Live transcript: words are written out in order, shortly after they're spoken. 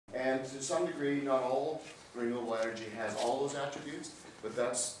And to some degree, not all renewable energy has all those attributes, but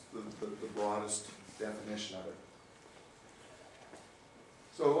that's the broadest definition of it.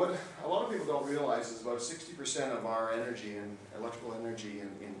 So what a lot of people don't realize is about 60% of our energy, and electrical energy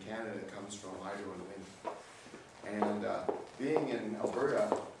in Canada, comes from hydro and wind. And being in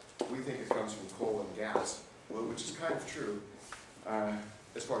Alberta, we think it comes from coal and gas, which is kind of true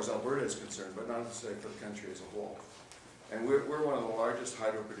as far as Alberta is concerned, but not necessarily for the country as a whole. And we're one of the largest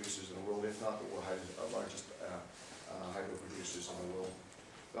hydro producers in the world, if not the largest hydro producers in the world.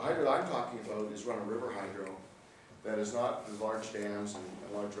 The hydro I'm talking about is run-of-river hydro. That is not the large dams and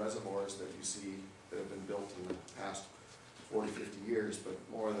large reservoirs that you see that have been built in the past 40, 50 years, but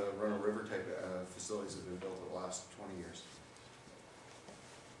more the run-of-river type facilities that have been built in the last 20 years.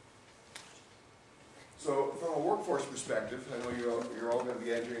 So from a workforce perspective, I know you're all going to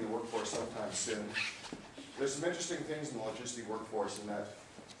be entering the workforce sometime soon. There's some interesting things in the electricity workforce in that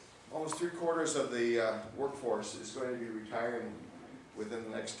almost 3/4 of the workforce is going to be retiring within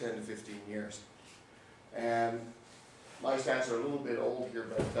the next 10 to 15 years. And my stats are a little bit old here,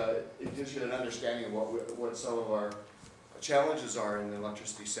 but it gives you an understanding of what some of our challenges are in the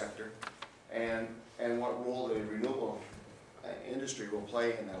electricity sector and what role the renewable industry will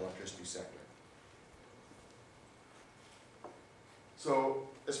play in that electricity sector. So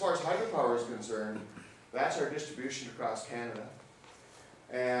as far as hydropower is concerned, that's our distribution across Canada.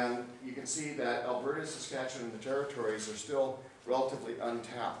 And you can see that Alberta, Saskatchewan, and the territories are still relatively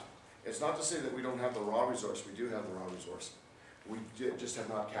untapped. It's not to say that we don't have the raw resource. We do have the raw resource. We just have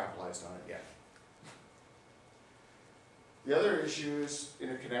not capitalized on it yet. The other issue is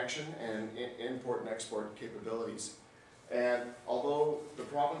interconnection and import and export capabilities. And although the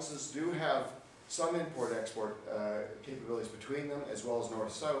provinces do have some import-export capabilities between them, as well as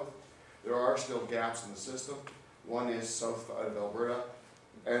north-south, there are still gaps in the system. One is south out of Alberta,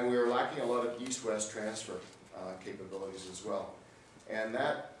 and we're lacking a lot of east-west transfer capabilities as well. And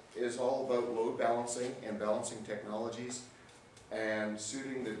that is all about load balancing and balancing technologies and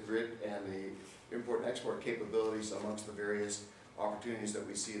suiting the grid and the import and export capabilities amongst the various opportunities that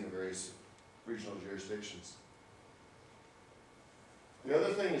we see in the various regional jurisdictions. The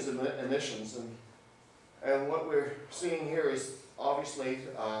other thing is emissions, and what we're seeing here is obviously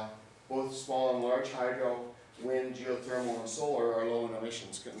both small and large hydro, wind, geothermal, and solar are low in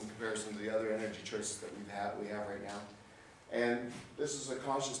emissions in comparison to the other energy choices that we have right now. And this is a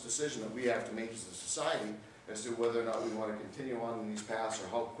conscious decision that we have to make as a society as to whether or not we want to continue on in these paths or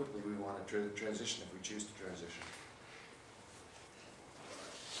how quickly we want to transition if we choose to transition.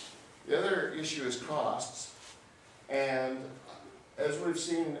 The other issue is costs. And as we've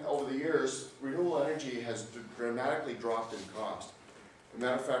seen over the years, renewable energy has dramatically dropped in cost. As a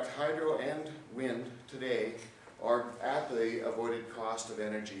matter of fact, hydro and wind today are at the avoided cost of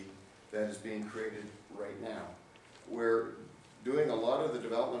energy that is being created right now. We're doing a lot of the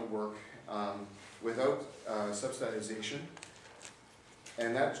development work without subsidization,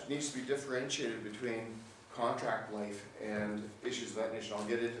 and that needs to be differentiated between contract life and issues of that nature. I'll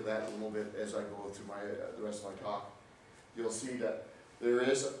get into that a little bit as I go through the rest of my talk. You'll see that there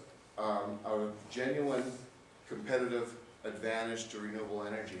is a genuine competitive advantage to renewable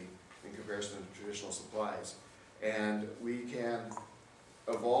energy in comparison to traditional supplies. And we can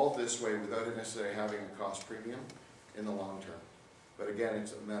evolve this way without it necessarily having a cost premium in the long term. But again,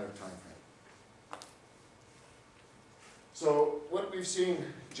 it's a matter of time frame. So what we've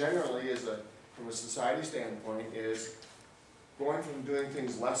seen generally is that from a society standpoint is going from doing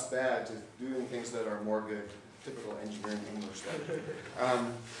things less bad to doing things that are more good. Typical engineering English there.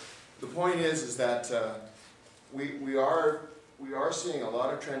 The point is that we are seeing a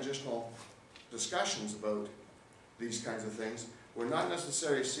lot of transitional discussions about these kinds of things. We're not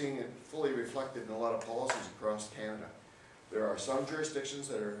necessarily seeing it fully reflected in a lot of policies across Canada. There are some jurisdictions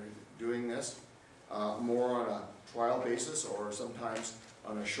that are doing this more on a trial basis or sometimes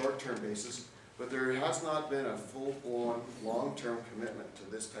on a short-term basis, but there has not been a full-blown long-term commitment to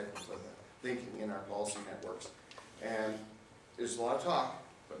this type of thinking in our policy networks. And there's a lot of talk,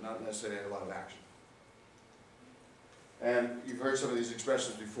 but not necessarily a lot of action. And you've heard some of these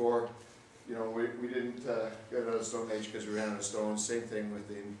expressions before. You know, we didn't get out of the Stone Age because we ran out of stone. Same thing with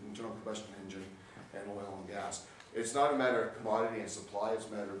the internal combustion engine and oil and gas. It's not a matter of commodity and supply, it's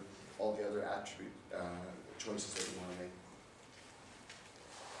a matter of all the other attribute choices that we want to make.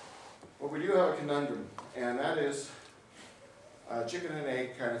 But we do have a conundrum, and that is a chicken and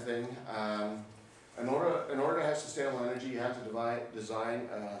egg kind of thing. In order to have sustainable energy, you have to design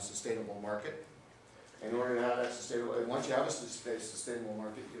a sustainable market. In order to have that sustainable, and once you have a sustainable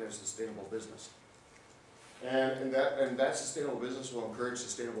market, you can have a sustainable business. And that sustainable business will encourage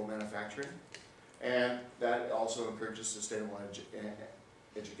sustainable manufacturing, and that also encourages sustainable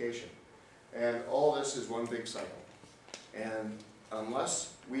education. And all this is one big cycle. And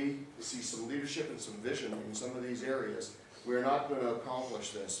unless we see some leadership and some vision in some of these areas, we're not going to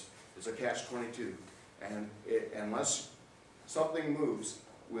accomplish this. It's a catch-22. And unless something moves,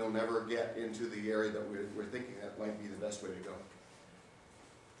 we'll never get into the area that we're thinking that might be the best way to go.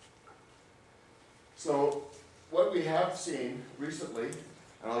 So what we have seen recently,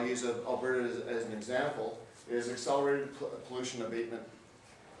 and I'll use Alberta as an example, is accelerated pollution abatement.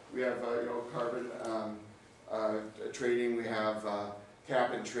 We have carbon trading. We have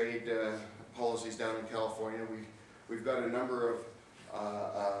cap and trade policies down in California. We've got a number of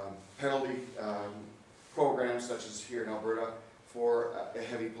penalty programs, such as here in Alberta, for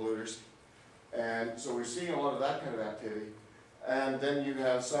heavy polluters. And so we're seeing a lot of that kind of activity. And then you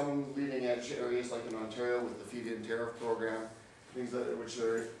have some leading edge areas like in Ontario with the feed-in tariff program, things which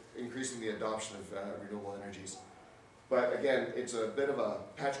are increasing the adoption of renewable energies. But again, it's a bit of a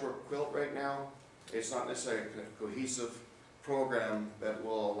patchwork quilt right now. It's not necessarily a cohesive program that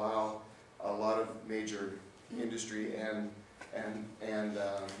will allow a lot of major industry and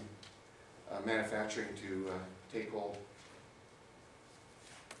manufacturing to take hold.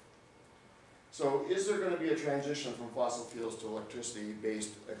 So is there going to be a transition from fossil fuels to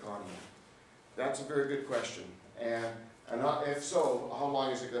electricity-based economy? That's a very good question. And if so, how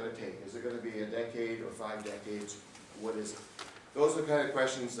long is it going to take? Is it going to be a decade or 5 decades? What is it? Those are the kind of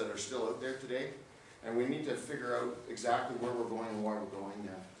questions that are still out there today. And we need to figure out exactly where we're going and why we're going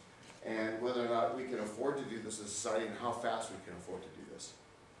now. And whether or not we can afford to do this as a society and how fast we can afford to do this.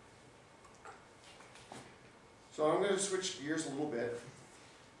 So I'm going to switch gears a little bit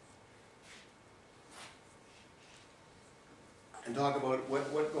and talk about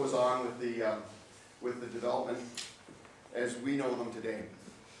what goes on with the development as we know them today.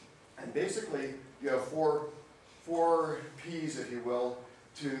 And basically, you have four P's, if you will,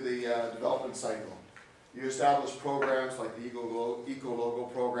 to the development cycle. You establish programs like the Eco-Logo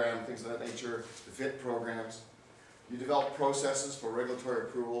program, things of that nature, the FIT programs. You develop processes for regulatory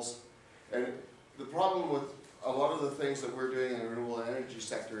approvals. And the problem with a lot of the things that we're doing in the renewable energy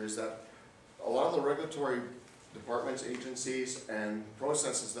sector is that a lot of the regulatory departments, agencies, and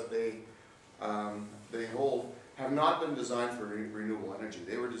processes that they hold have not been designed for renewable energy.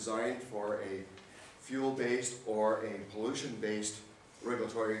 They were designed for a fuel-based or a pollution-based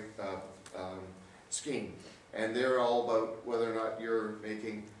regulatory scheme. And they're all about whether or not you're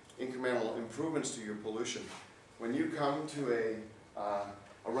making incremental improvements to your pollution. When you come to a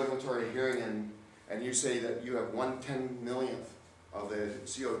regulatory hearing and you say that you have 1/10,000,000th of the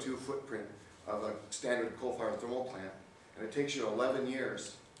CO2 footprint of a standard coal-fired thermal plant, and it takes you 11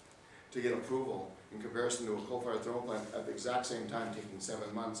 years to get approval in comparison to a coal-fired thermal plant at the exact same time taking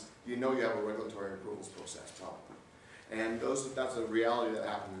 7 months, you know you have a regulatory approvals process problem. And that's a reality that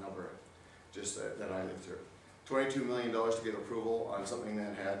happened in Alberta, just that I lived through. $22 million to get approval on something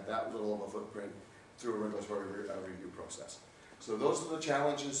that had that little of a footprint through a regulatory review process. So those are the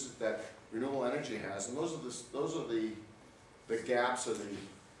challenges that renewable energy has, and those are the gaps or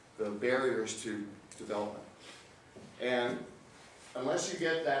the barriers to development. And unless you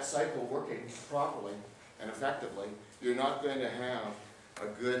get that cycle working properly and effectively, you're not going to have a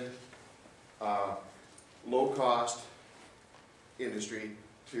good, low-cost industry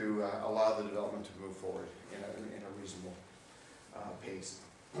to allow the development to move forward in a reasonable pace.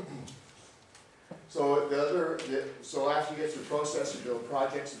 So after you get through the process, you build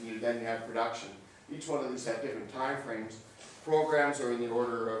projects, and then you have production. Each one of these have different time frames. Programs are in the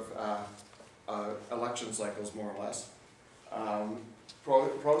order of election cycles, more or less.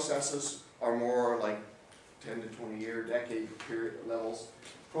 Processes are more like 10 to 20-year, decade period levels.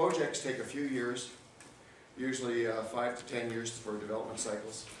 Projects take a few years, usually 5 to 10 years for development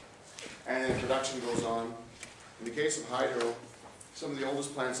cycles. And then production goes on. In the case of hydro, some of the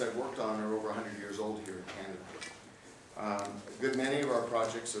oldest plants I've worked on are over 100 years old here in Canada. A good many of our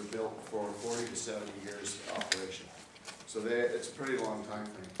projects are built for 40 to 70 years operation. So it's a pretty long time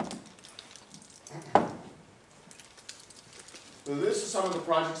frame. So this is some of the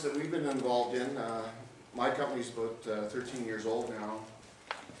projects that we've been involved in. My company's about 13 years old now,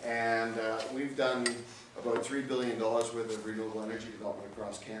 and we've done about $3 billion worth of renewable energy development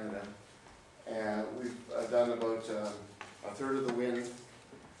across Canada. And we've done about a third of the wind,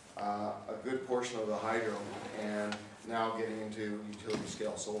 a good portion of the hydro, and now getting into utility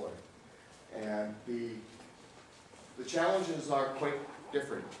scale solar. And the challenges are quite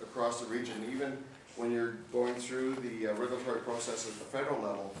different across the region. Even when you're going through the regulatory process at the federal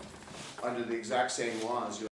level, under the exact same laws,